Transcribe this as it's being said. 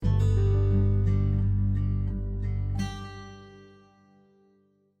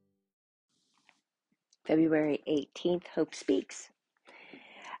February 18th, Hope Speaks.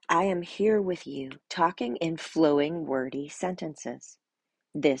 I am here with you, talking in flowing, wordy sentences.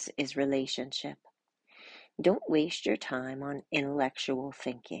 This is relationship. Don't waste your time on intellectual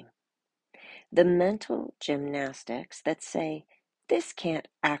thinking. The mental gymnastics that say, this can't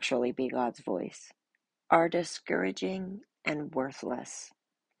actually be God's voice, are discouraging and worthless.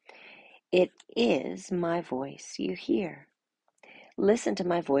 It is my voice you hear. Listen to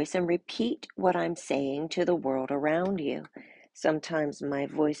my voice and repeat what I'm saying to the world around you. Sometimes my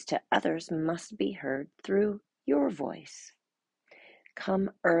voice to others must be heard through your voice.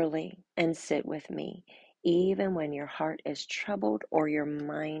 Come early and sit with me, even when your heart is troubled or your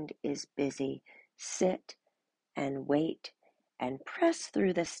mind is busy. Sit and wait and press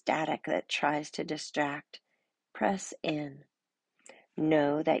through the static that tries to distract. Press in.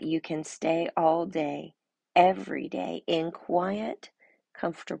 Know that you can stay all day, every day, in quiet,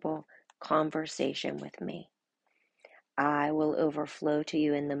 comfortable conversation with me. I will overflow to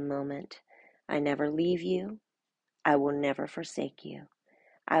you in the moment. I never leave you. I will never forsake you.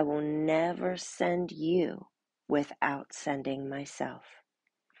 I will never send you without sending myself.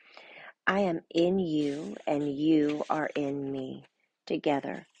 I am in you and you are in me.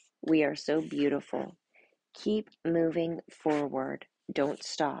 Together, we are so beautiful. Keep moving forward. Don't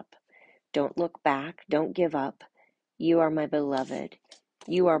stop. Don't look back. Don't give up. You are my beloved.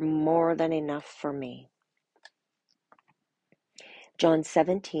 You are more than enough for me. John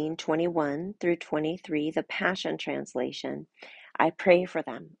 17:21 through 23, the Passion Translation. I pray for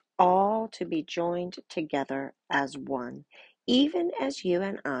them all to be joined together as one, even as you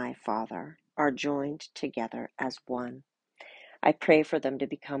and I, Father, are joined together as one. I pray for them to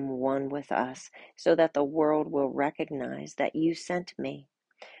become one with us so that the world will recognize that you sent me.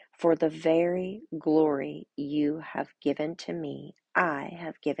 For the very glory you have given to me, I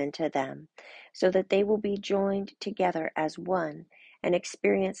have given to them, so that they will be joined together as one and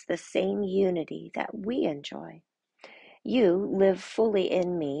experience the same unity that we enjoy. You live fully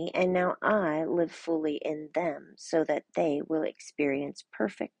in me, and now I live fully in them, so that they will experience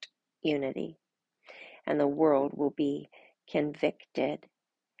perfect unity, and the world will be convicted.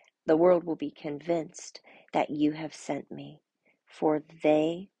 The world will be convinced that you have sent me, for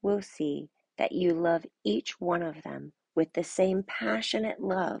they will see that you love each one of them with the same passionate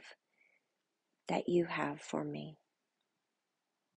love that you have for me.